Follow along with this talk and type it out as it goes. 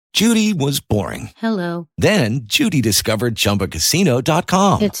Judy was boring. Hello. Then Judy discovered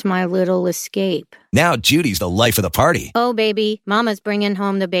ChumbaCasino.com. It's my little escape. Now Judy's the life of the party. Oh, baby, mama's bringing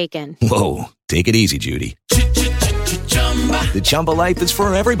home the bacon. Whoa, take it easy, Judy. The Chumba life is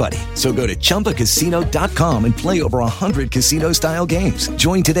for everybody. So go to ChumbaCasino.com and play over 100 casino-style games.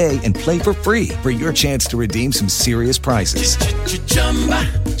 Join today and play for free for your chance to redeem some serious prizes.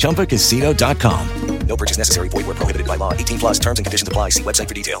 ChumbaCasino.com. No purchase necessary. Void where prohibited by law. 18 plus terms and conditions apply. See website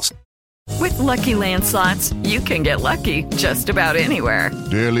for details. With Lucky Land Slots, you can get lucky just about anywhere.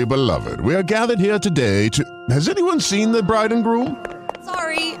 Dearly beloved, we are gathered here today to... Has anyone seen the bride and groom?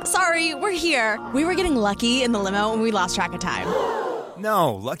 Sorry, we're here. We were getting lucky in the limo and we lost track of time.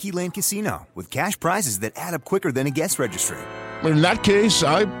 No, Lucky Land Casino, with cash prizes that add up quicker than a guest registry. In that case,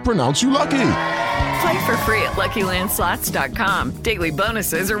 I pronounce you lucky. Play for free at LuckyLandSlots.com. Daily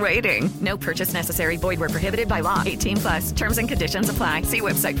bonuses are waiting. No purchase necessary. Void where prohibited by law. 18 plus. Terms and conditions apply. See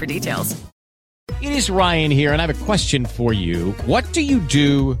website for details. It is Ryan here, and I have a question for you. What do you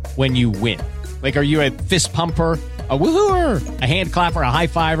do when you win? Like, are you a fist pumper, a woohooer, a hand clapper, a high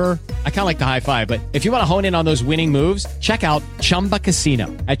fiver? I kind of like the high five, but if you want to hone in on those winning moves, check out Chumba Casino.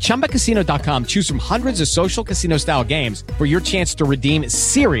 At ChumbaCasino.com, choose from hundreds of social casino-style games for your chance to redeem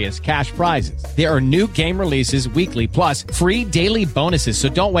serious cash prizes. There are new game releases weekly, plus free daily bonuses, so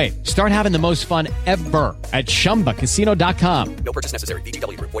don't wait. Start having the most fun ever at ChumbaCasino.com. No purchase necessary.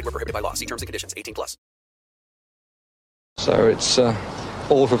 VGW. Void where prohibited by law. See terms and conditions. 18 plus. So it's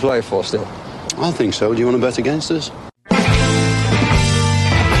all for play for still? I think so. Do you want to bet against us?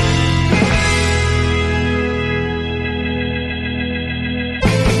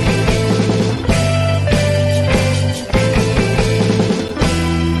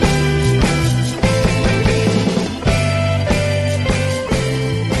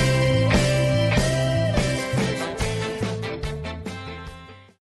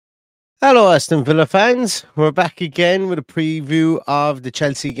 Hello, Aston Villa fans. We're back again with a preview of the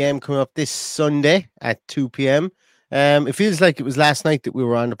Chelsea game coming up this Sunday at 2 p.m. It feels like it was last night that we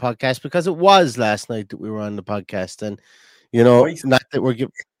were on the podcast, because it was last night that we were on the podcast. And, you know, twice. Not that we're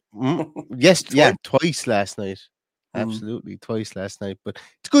giving... Yes, twice. Yeah, twice last night. Absolutely, twice last night. But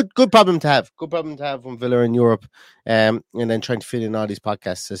it's good problem to have. Good problem to have when Villa in Europe. And then trying to fit in all these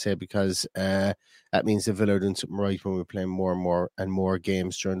podcasts, I say, because that means that Villa are doing something right when we're playing more and more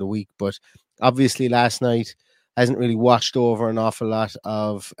games during the week. But obviously last night hasn't really washed over an awful lot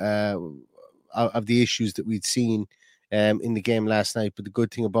of the issues that we'd seen in the game last night. But the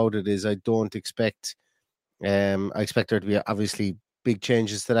good thing about it is I expect there to be obviously big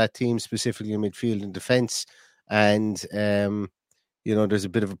changes to that team, specifically in midfield and defence. And, you know, there's a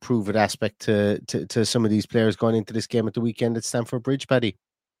bit of a prove-it aspect to some of these players going into this game at the weekend at Stamford Bridge, Paddy.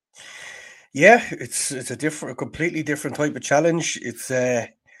 Yeah, it's a completely different type of challenge. It's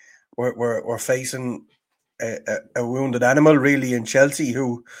we're facing a wounded animal, really, in Chelsea,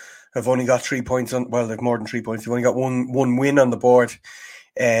 who have only got 3 points on. Well, they've more than 3 points. They've only got one win on the board,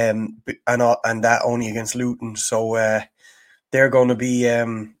 and that only against Luton. So they're going to be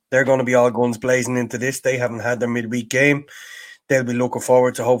all guns blazing into this. They haven't had their midweek game. They'll be looking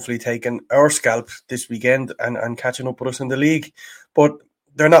forward to hopefully taking our scalp this weekend and catching up with us in the league. But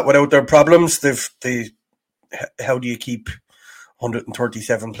they're not without their problems. How do you keep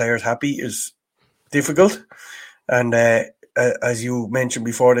 137 players happy is difficult. And as you mentioned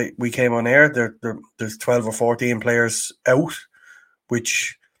before we came on air, there's 12 or 14 players out,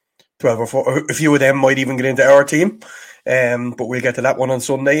 which 12 or 14, a few of them might even get into our team. But we'll get to that one on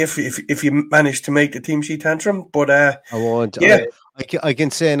Sunday if you manage to make the team sheet tantrum. But I won't. Yeah. I can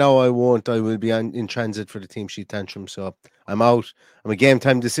say no, I won't. I will be in transit for the team sheet tantrum, so I'm out. I'm a game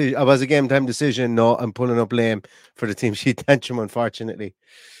time decision. I was a game time decision. No, I'm pulling up lame for the team sheet tantrum, unfortunately.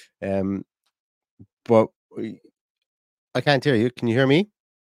 But I can't hear you. Can you hear me?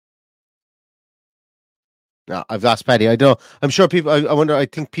 No, I've lost Paddy. I don't. I'm sure people. I wonder. I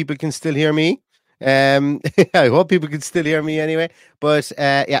think people can still hear me. I hope people can still hear me anyway. But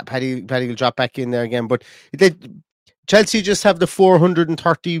yeah, Paddy will drop back in there again. But Chelsea just have the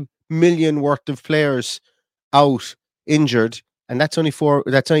 430 million worth of players out injured, and that's only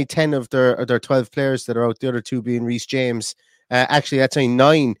 10 of their 12 players that are out. The other two being Reece James. Actually, that's only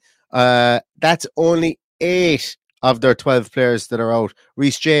 9. That's only 8 of their 12 players that are out.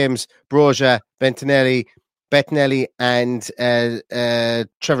 Reece James, Broja, Bettinelli, and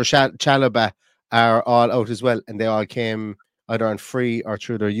Trevor Chalobah are all out as well, and they all came either on free or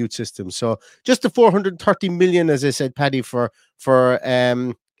through their youth system. So just the 430 million, as I said, Paddy, for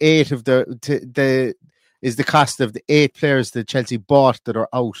 8 of is the cost of the 8 players that Chelsea bought that are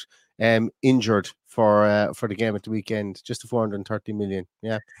out injured for the game at the weekend. Just the 430 million.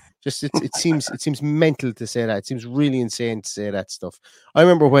 Yeah, just it seems mental to say that. It seems really insane to say that stuff. I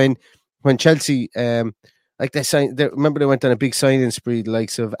remember when Chelsea like remember they went on a big signing spree, the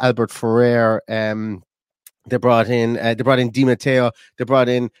likes of Albert Ferrer. They brought in Di Matteo. They brought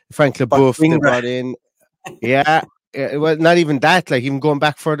in Frank Leboeuf. They brought in well, not even that. Like even going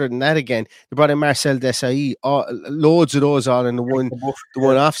back further than that again, they brought in Marcel Desailly. Loads of those all in the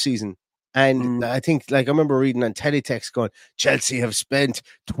one off season. And I think, like, I remember reading on Teletext going, Chelsea have spent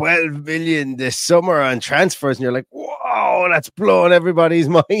 12 million this summer on transfers. And you're like, whoa, that's blowing everybody's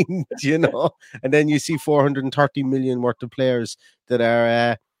mind, you know? And then you see 430 million worth of players that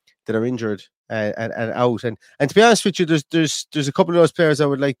are injured and out. And to be honest with you, there's a couple of those players I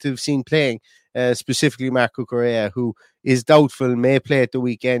would like to have seen playing, specifically Marco Correa, who is doubtful, may play at the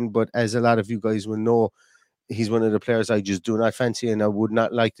weekend, but as a lot of you guys will know, he's one of the players I just do not fancy, and I would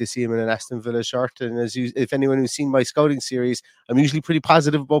not like to see him in an Aston Villa shirt. And if anyone who's seen my scouting series, I'm usually pretty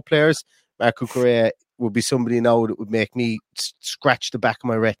positive about players. Marco Correa would be somebody now that would make me scratch the back of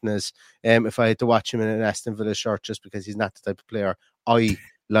my retinas if I had to watch him in an Aston Villa shirt, just because he's not the type of player I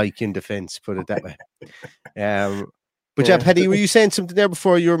like in defence, put it that way. But yeah, Paddy, were you saying something there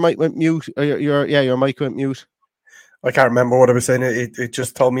before your mic went mute? Your mic went mute. I can't remember what I was saying. It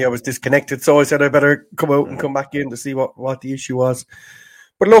just told me I was disconnected, so I said I better come out and come back in to see what the issue was.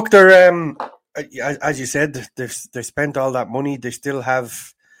 But look, they're as you said, they spent all that money. They still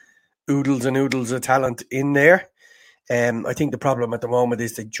have oodles and oodles of talent in there. I think the problem at the moment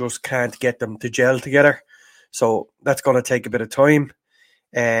is they just can't get them to gel together. So that's going to take a bit of time.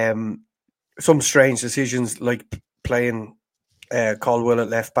 Some strange decisions like playing Caldwell at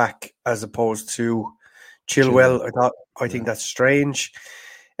left back as opposed to Chilwell. I think that's strange.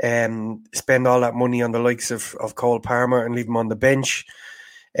 Spend all that money on the likes of Cole Palmer and leave him on the bench.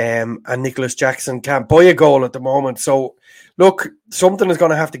 And Nicholas Jackson can't buy a goal at the moment. So, look, something is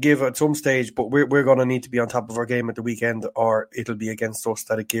going to have to give at some stage, but we're going to need to be on top of our game at the weekend, or it'll be against us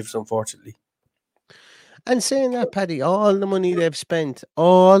that it gives, unfortunately. And saying that, Paddy, all the money they've spent,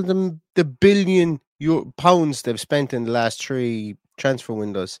 all the billion pounds they've spent in the last 3 transfer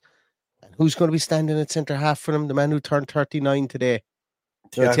windows, who's going to be standing at centre half for them? The man who turned 39 today.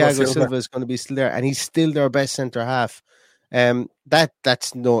 Thiago Silva is going to be still there, and he's still their best centre half.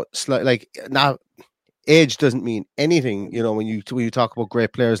 That's no like now. Age doesn't mean anything, you know, when you talk about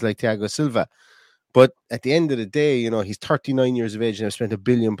great players like Thiago Silva. But at the end of the day, you know, he's 39 years of age and they've spent £1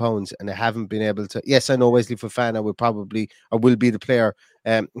 billion, and they haven't been able to. Yes, I know Wesley Fofana will be the player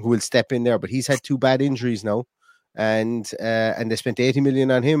who will step in there, but he's had 2 bad injuries now. And they spent 80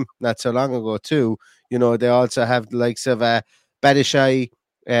 million on him not so long ago too. You know, they also have the likes of Badishai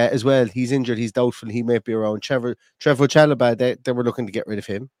as well. He's injured, he's doubtful, he may be around. Trevor Chalobah, they were looking to get rid of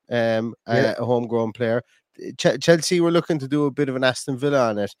him, a homegrown player. Chelsea were looking to do a bit of an Aston Villa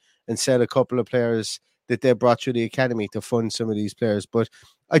on it and sell a couple of players that they brought through the academy to fund some of these players. But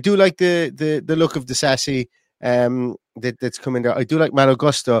I do like the look of Disasi that's coming there. I do like Matt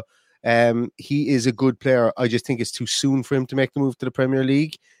Augusto. He is a good player. I just think it's too soon for him to make the move to the Premier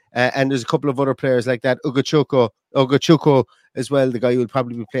League. And there's a couple of other players like that. Ugochukwu as well, the guy who will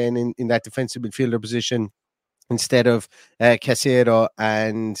probably be playing in that defensive midfielder position instead of Caicedo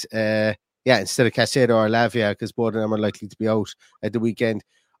or Lavia, because both of them are likely to be out at the weekend.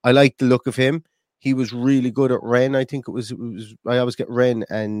 I like the look of him. He was really good at Rennes. I think it was I always get Rennes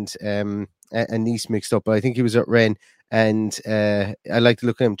and Nice mixed up, but I think he was at Rennes, and I like to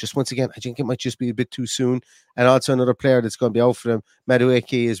look at him. Just once again, I think it might just be a bit too soon. And also another player that's going to be out for them,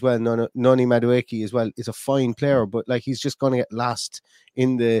 Madueke as well. Noni Madueke as well is a fine player, but like he's just going to get lost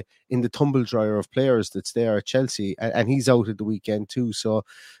in the tumble dryer of players that's there at Chelsea, and he's out at the weekend too. So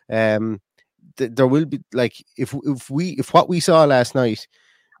there will be, like, if what we saw last night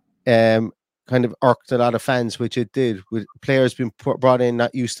kind of irked a lot of fans, which it did, with players being brought in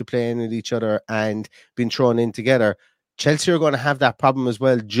not used to playing with each other and being thrown in together. Chelsea are going to have that problem as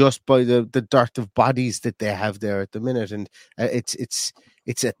well, just by the dearth of bodies that they have there at the minute, and it's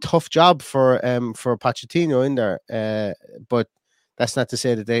a tough job for Pochettino in there. But that's not to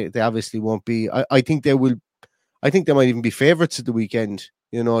say that they obviously won't be. I think they will. I think they might even be favourites at the weekend,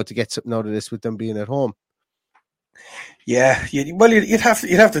 you know, to get something out of this with them being at home. Yeah, you'd have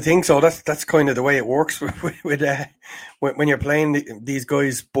to think so. That's kind of the way it works when you're playing these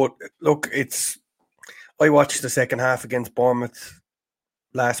guys. But look, I watched the second half against Bournemouth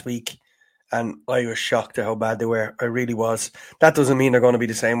last week, and I was shocked at how bad they were. I really was. That doesn't mean they're going to be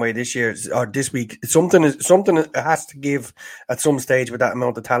the same way this year or this week. Something has to give at some stage with that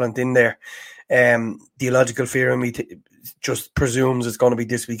amount of talent in there. The illogical fear in me just presumes it's going to be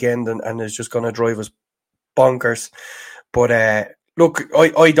this weekend and is just going to drive us bonkers. But look,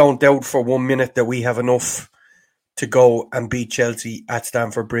 I don't doubt for 1 minute that we have enough to go and beat Chelsea at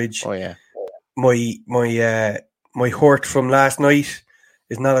Stamford Bridge. Oh yeah. My hurt from last night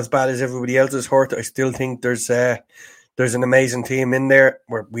is not as bad as everybody else's hurt. I still think there's an amazing team in there.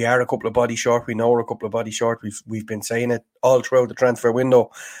 We are a couple of bodies short. We know we're a couple of bodies short. We've been saying it all throughout the transfer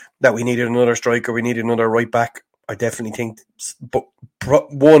window that we needed another striker. We needed another right back. I definitely think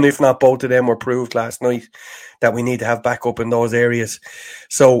one, if not both of them, were proved last night that we need to have backup in those areas.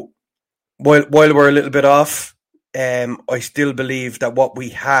 So while we're a little bit off, I still believe that what we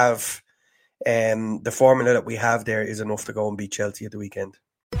have, the formula that we have there, is enough to go and beat Chelsea at the weekend.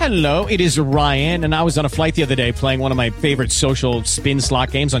 Hello, it is Ryan, and I was on a flight the other day playing one of my favorite social spin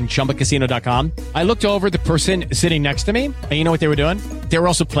slot games on ChumbaCasino.com. I looked over at the person sitting next to me, and you know what they were doing? They were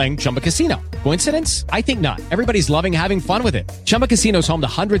also playing Chumba Casino. Coincidence? I think not. Everybody's loving having fun with it. Chumba Casino is home to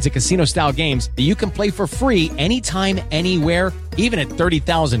hundreds of casino-style games that you can play for free anytime, anywhere, even at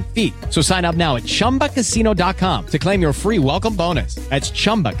 30,000 feet. So sign up now at ChumbaCasino.com to claim your free welcome bonus. That's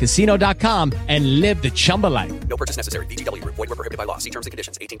ChumbaCasino.com and live the Chumba life. No purchase necessary. VGW. Void where prohibited by law. See terms and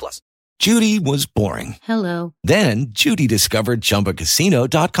conditions. 18+. Judy was boring. Hello. Then Judy discovered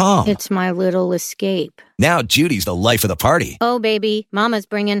ChumbaCasino.com. It's my little escape. Now Judy's the life of the party. Oh, baby, mama's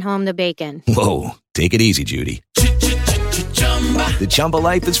bringing home the bacon. Whoa, take it easy, Judy. The Chumba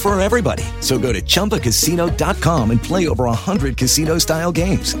life is for everybody. So go to ChumbaCasino.com and play over 100 casino-style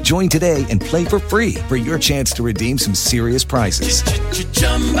games. Join today and play for free for your chance to redeem some serious prizes.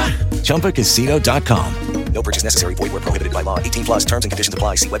 ChumbaCasino.com. No purchase necessary. Void where prohibited by law. 18+. Terms and conditions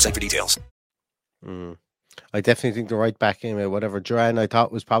apply. See website for details. I definitely think the right back in whatever. Duran, I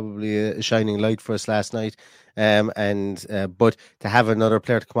thought, was probably a shining light for us last night. But to have another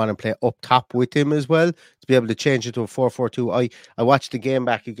player to come on and play up top with him as well, to be able to change it to a 4-4-2. I watched the game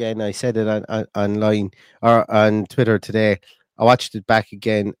back again. I said it online or on Twitter today. I watched it back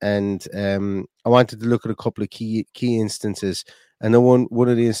again, and I wanted to look at a couple of key instances. And the one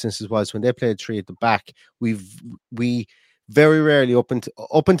of the instances was when they played three at the back. We very rarely up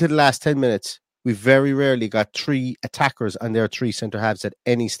until the last 10 minutes. We very rarely got three attackers on their three centre halves at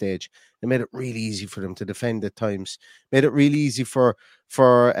any stage. It made it really easy for them to defend at times. Made it really easy for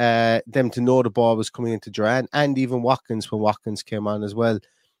them to know the ball was coming into Duran and even Watkins when Watkins came on as well.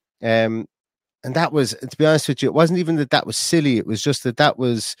 And that was, to be honest with you, it wasn't even that was silly. It was just it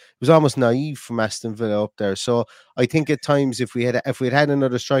was almost naive from Aston Villa up there. So I think at times if we had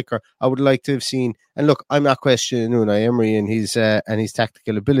another striker, I would like to have seen. And look, I'm not questioning Unai Emery and his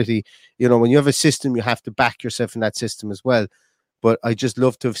tactical ability. You know, when you have a system, you have to back yourself in that system as well. But I just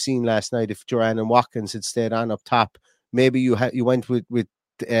love to have seen last night if Duran and Watkins had stayed on up top. Maybe you went with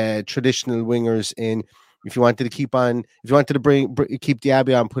traditional wingers in. If you wanted to keep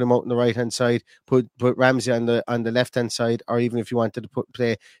Diaby on, put him out on the right hand side, put Ramsey on the left hand side, or even if you wanted to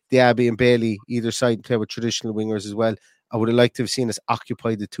play Diaby and Bailey either side and play with traditional wingers as well, I would have liked to have seen us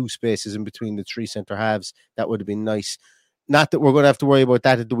occupy the two spaces in between the three centre halves. That would have been nice. Not that we're going to have to worry about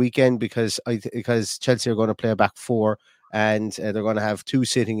that at the weekend because Chelsea are going to play a back four. And they're going to have two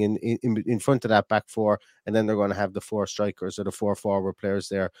sitting in front of that back four, and then they're going to have the four strikers or the four forward players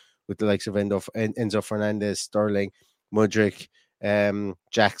there with the likes of Enzo Fernandez, Sterling, Mudryk,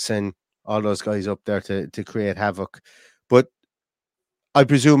 Jackson, all those guys up there to create havoc. But I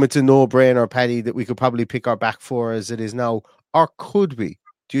presume it's a no-brainer, Paddy, that we could probably pick our back four as it is now, or could we?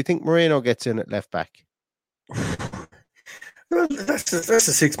 Do you think Moreno gets in at left back? Well, that's a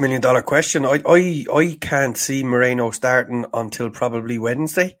 $6 million question. I can't see Moreno starting until probably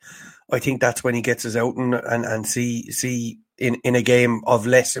Wednesday. I think that's when he gets us out and see in a game of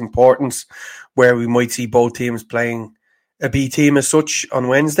less importance where we might see both teams playing a B team as such on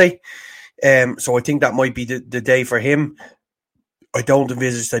Wednesday. So I think that might be the day for him. I don't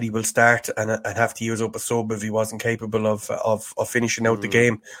envisage that he will start and have to use up a sub if he wasn't capable of finishing out the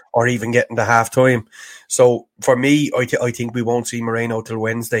game or even getting to half time. So for me, I think we won't see Moreno till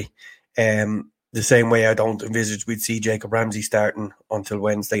Wednesday. The same way I don't envisage we'd see Jacob Ramsey starting until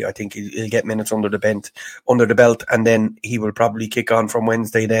Wednesday. I think he'll get minutes under the belt, and then he will probably kick on from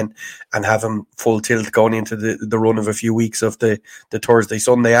Wednesday then and have him full tilt going into the run of a few weeks of the Thursday,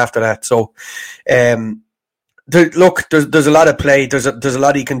 Sunday after that. So, there's a lot of play. There's a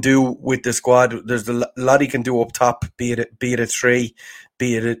lot he can do with the squad. There's a lot he can do up top, be it a three,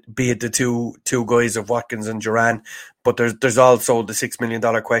 be it the two guys of Watkins and Duran. But there's also the $6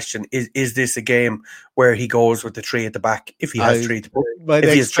 million question: is this a game where he goes with the three at the back? If he has three,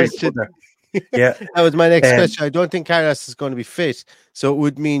 yeah, that was my next question. I don't think Carlos is going to be fit, so it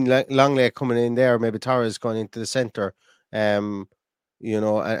would mean like Longley coming in there, maybe Torres going into the centre. You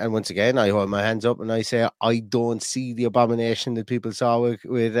know, and once again, I hold my hands up and I say I don't see the abomination that people saw with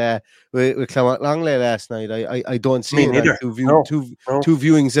Clement Longley last night. I don't see it on two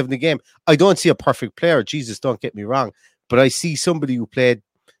viewings of the game. I don't see a perfect player. Jesus, don't get me wrong, but I see somebody who played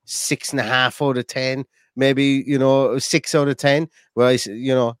 6.5 out of 10, maybe 6 out of 10. Where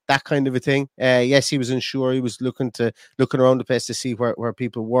that kind of a thing. Yes, he was unsure. He was looking around the place to see where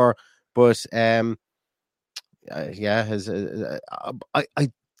people were, but I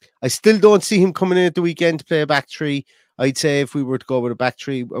still don't see him coming in at the weekend to play a back three. I'd say if we were to go with a back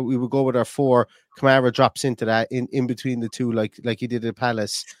three, we would go with our 4. Kamara drops into that in between the two, like he did at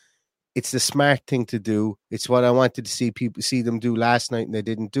Palace. It's the smart thing to do. It's what I wanted to see them do last night, and they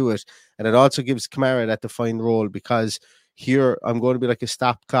didn't do it. And it also gives Kamara that defined role, because here I'm going to be like a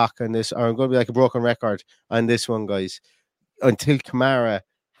stop clock on this, or I'm going to be like a broken record on this one, guys. Until Kamara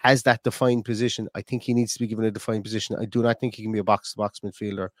has that defined position, I think he needs to be given a defined position. I do not think he can be a box-to-box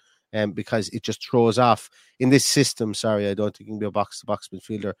midfielder, because it just throws off in this system. Sorry, I don't think he can be a box-to-box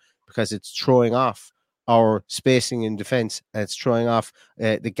midfielder, because it's throwing off our spacing in defence, and it's throwing off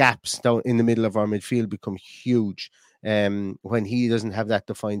the gaps down in the middle of our midfield become huge when he doesn't have that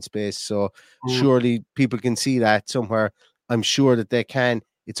defined space. So surely people can see that somewhere. I'm sure that they can.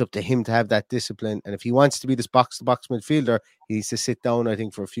 It's up to him to have that discipline. And if he wants to be this box-to-box midfielder, he needs to sit down, I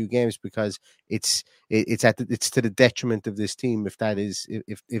think, for a few games, because it's to the detriment of this team. If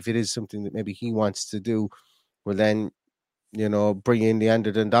it is something that maybe he wants to do, well then, bring in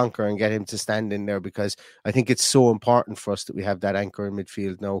Leander Dendoncker and get him to stand in there, because I think it's so important for us that we have that anchor in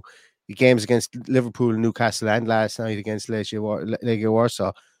midfield. Now, the games against Liverpool, Newcastle, and last night against Legia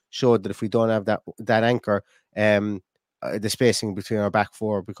Warsaw showed that if we don't have that anchor, the spacing between our back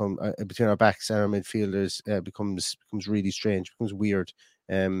four between our backs and our midfielders becomes really strange, becomes weird,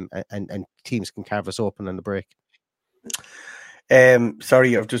 and teams can carve us open on the break.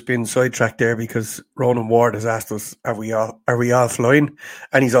 Sorry, I've just been sidetracked there because Ronan Ward has asked us, are we offline?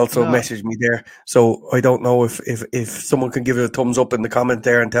 And he's also messaged me there. So I don't know if someone can give it a thumbs up in the comment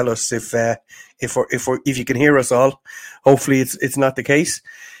there and tell us if you can hear us all. Hopefully it's not the case.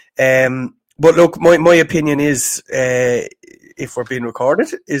 But look, my opinion is, if we're being recorded,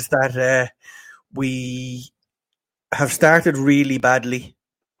 is that we have started really badly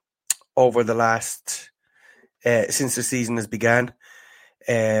over the last since the season has began,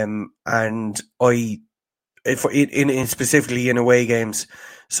 and specifically in away games.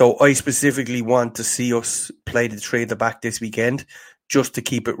 So I specifically want to see us play the 3 at the back this weekend, just to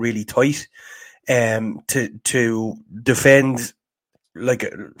keep it really tight, to defend like.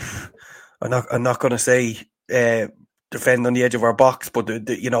 I'm not going to say defend on the edge of our box, but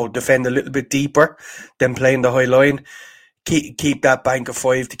defend a little bit deeper than playing the high line. Keep that bank of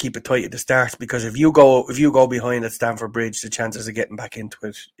 5 to keep it tight at the start, because if you go behind at Stamford Bridge, the chances of getting back into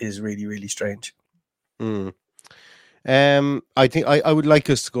it is really, really strange. I think I would like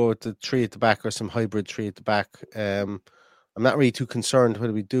us to go with the 3 at the back, or some hybrid 3 at the back. I'm not really too concerned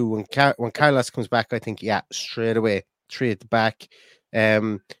what we do when Carlos comes back. I think straight away 3 at the back.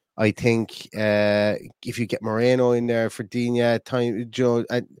 I think if you get Moreno in there for Digne,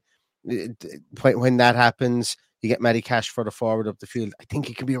 when that happens, you get Matty Cash further forward up the field. I think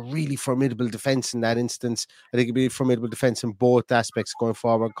it can be a really formidable defence in that instance. I think it could be a formidable defence in both aspects, going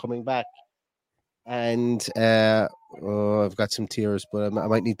forward, coming back. And I've got some tears, but I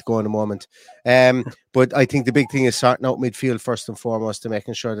might need to go in a moment. But I think the big thing is sorting out midfield first and foremost, and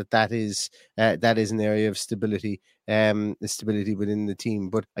making sure that is an area of stability, the stability within the team.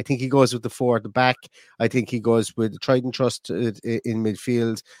 But I think he goes with the 4 at the back. I think he goes with Tried and Trust in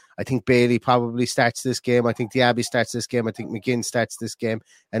midfield. I think Bailey probably starts this game. I think Diaby starts this game. I think McGinn starts this game,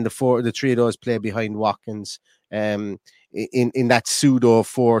 and the 3 of those play behind Watkins. In that pseudo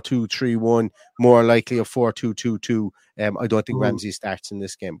 4-2-3-1, more likely a 4-2-2-2. I don't think Ramsey starts in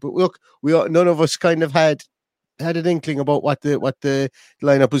this game. But look, none of us kind of had an inkling about what the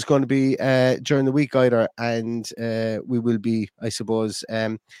lineup was going to be during the week either, and we will be, I suppose,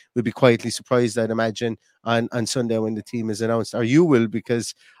 we'll be quietly surprised, I'd imagine, on Sunday when the team is announced. Or you will,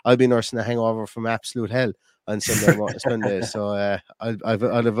 because I'll be nursing a hangover from absolute hell on Sunday. So I'll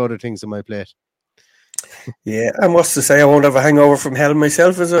have other things on my plate. Yeah, I must say I won't have a hangover from hell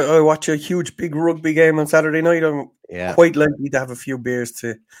myself, as I watch a huge big rugby game on Saturday night. I'm quite likely to have a few beers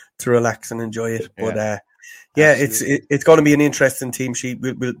to relax and enjoy it. But it's going to be an interesting team sheet.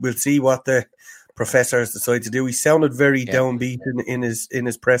 We'll see what the professor has decided to do. He sounded very downbeat in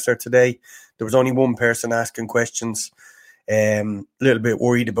his presser today. There was only one person asking questions. A little bit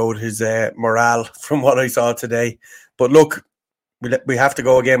worried about his morale from what I saw today. But look, we have to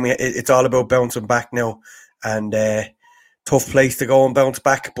go again. It's all about bouncing back now, and tough place to go and bounce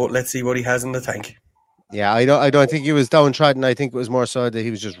back. But let's see what he has in the tank. Yeah, I don't think he was downtrodden. I think it was more so that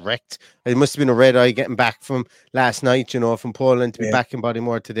he was just wrecked. It must have been a red eye getting back from last night, from Poland to be back in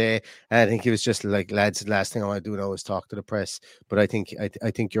Bodymore today. And I think he was just like, lads, the last thing I want to do now is talk to the press. But I think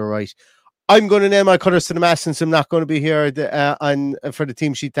you're right. I'm going to nail my colours to the mast since I'm not going to be here for the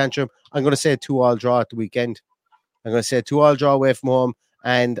team sheet tantrum. I'm going to say a 2-2 draw at the weekend. I'm going to say a 2-2 draw away from home.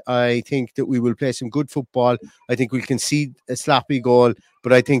 And I think that we will play some good football. I think we'll concede a sloppy goal,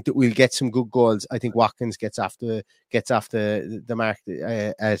 but I think that we'll get some good goals. I think Watkins gets off the mark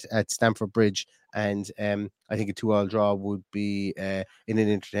at Stamford Bridge, and I think a 2-2 draw would be in an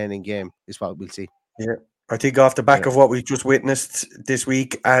entertaining game is what we'll see. Yeah, I think off the back of what we just witnessed this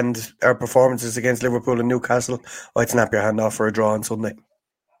week and our performances against Liverpool and Newcastle, I'd snap your hand off for a draw on Sunday.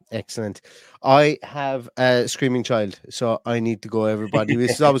 Excellent. I have a screaming child, so I need to go, everybody.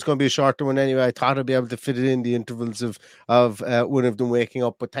 This is always going to be a shorter one anyway. I thought I'd be able to fit it in the intervals of one of them waking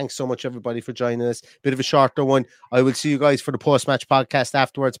up. But thanks so much, everybody, for joining us. Bit of a shorter one. I will see you guys for the post-match podcast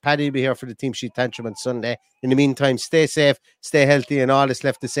afterwards. Paddy will be here for the Team Sheet Tantrum on Sunday. In the meantime, stay safe, stay healthy, and all that's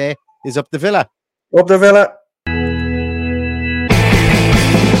left to say is up the Villa. Up the Villa.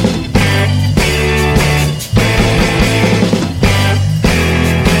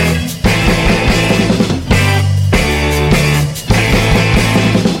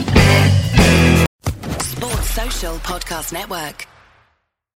 Social Podcast Network.